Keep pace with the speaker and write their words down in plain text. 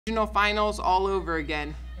Regional finals all over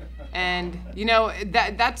again. And you know,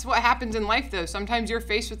 that's what happens in life though. Sometimes you're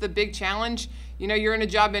faced with a big challenge. You know, you're in a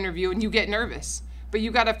job interview and you get nervous, but you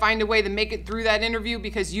got to find a way to make it through that interview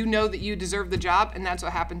because you know that you deserve the job, and that's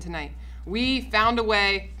what happened tonight. We found a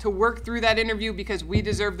way to work through that interview because we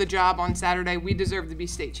deserve the job on Saturday. We deserve to be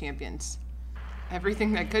state champions.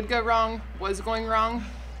 Everything that could go wrong was going wrong,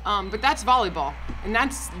 but that's volleyball, and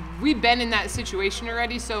we've been in that situation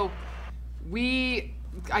already. So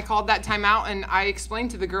I called that timeout and I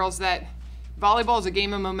explained to the girls that volleyball is a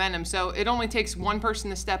game of momentum. So it only takes one person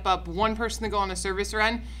to step up, one person to go on a service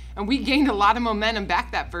run, and we gained a lot of momentum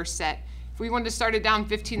back that first set. If we wanted to start it down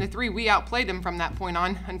 15-3, we outplayed them from that point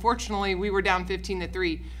on. Unfortunately, we were down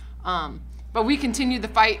 15-3. But we continued the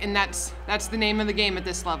fight, and that's the name of the game at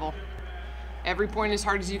this level. Every point as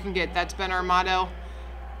hard as you can get. That's been our motto.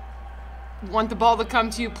 Want the ball to come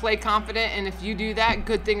to you, play confident, and if you do that,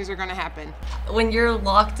 good things are going to happen. When you're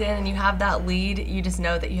locked in and you have that lead, you just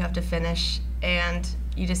know that you have to finish, and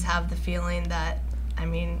you just have the feeling that, I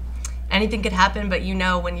mean, anything could happen, but you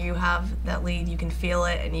know when you have that lead, you can feel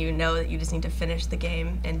it, and you know that you just need to finish the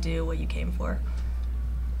game and do what you came for.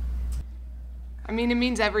 I mean, it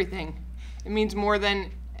means everything. It means more than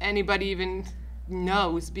anybody even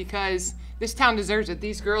knows, because this town deserves it.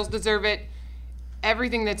 These girls deserve it.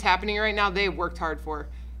 Everything that's happening right now, they've worked hard for.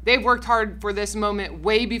 They've worked hard for this moment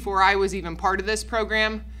way before I was even part of this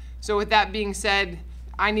program. So with that being said,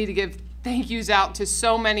 I need to give thank yous out to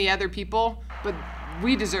so many other people, but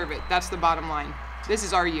we deserve it. That's the bottom line. This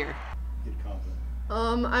is our year.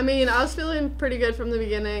 I mean, I was feeling pretty good from the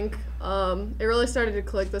beginning. It really started to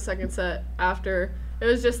click the second set after. It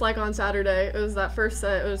was just like on Saturday. It was that first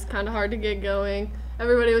set. It was kind of hard to get going.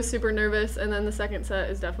 Everybody was super nervous, and then the second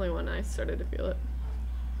set is definitely when I started to feel it.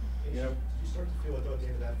 You know, did you start to feel it though at the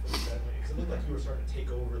end of that first set? Because it looked like you were starting to take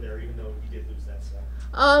over there, even though you did lose that set.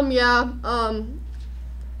 Yeah.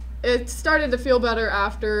 It started to feel better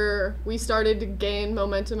after we started to gain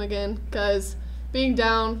momentum again, because being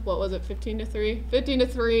down, what was it, 15-3?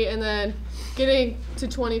 15-3, and then getting to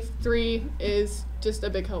 23 is just a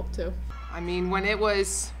big help too. I mean, when it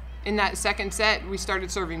was in that second set, we started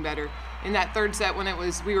serving better. In that third set, when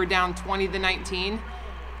we were down 20-19,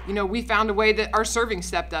 you know, we found a way that our serving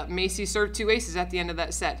stepped up. Macy served 2 aces at the end of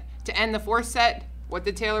that set. To end the fourth set, what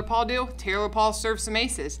did Taylor Paul do? Taylor Paul served some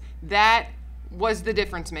aces. That was the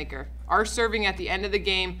difference maker. Our serving at the end of the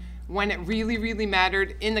game, when it really, really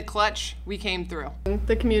mattered, in the clutch, we came through.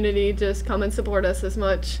 The community just come and support us as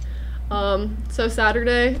much. So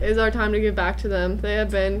Saturday is our time to give back to them. They have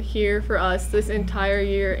been here for us this entire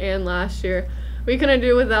year and last year. We couldn't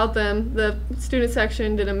do it without them. The student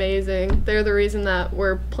section did amazing. They're the reason that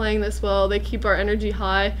we're playing this well. They keep our energy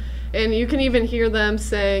high, and you can even hear them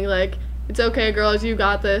saying, like, "It's okay, girls, you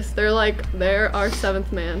got this." They're our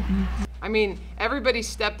seventh man. I mean, everybody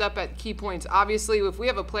stepped up at key points. Obviously, if we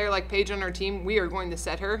have a player like Paige on our team, we are going to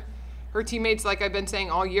set her. Her teammates, like I've been saying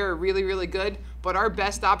all year, are really, really good, but our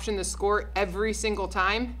best option to score every single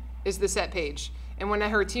time is the set Paige. And when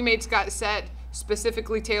her teammates got set,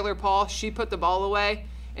 specifically Taylor Paul, she put the ball away,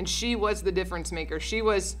 and she was the difference maker. She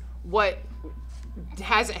was what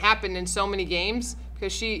hasn't happened in so many games,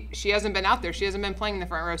 because she hasn't been out there. She hasn't been playing in the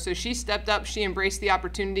front row. So she stepped up, she embraced the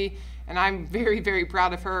opportunity, and I'm very, very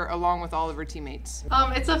proud of her along with all of her teammates.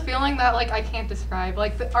 It's a feeling that I can't describe.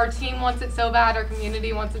 Our team wants it so bad, our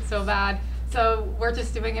community wants it so bad. So we're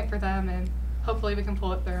just doing it for them, and hopefully we can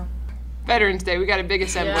pull it through. Veterans Day, we got a big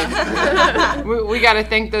assembly. Yeah. we got to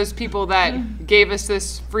thank those people that gave us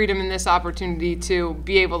this freedom and this opportunity to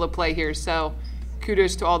be able to play here. So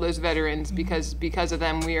kudos to all those veterans, because of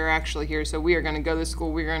them we are actually here. So we are going to go to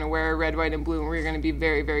school, we're going to wear red, white, and blue, and we're going to be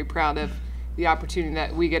very, very proud of the opportunity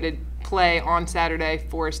that we get to play on Saturday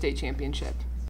for a state championship.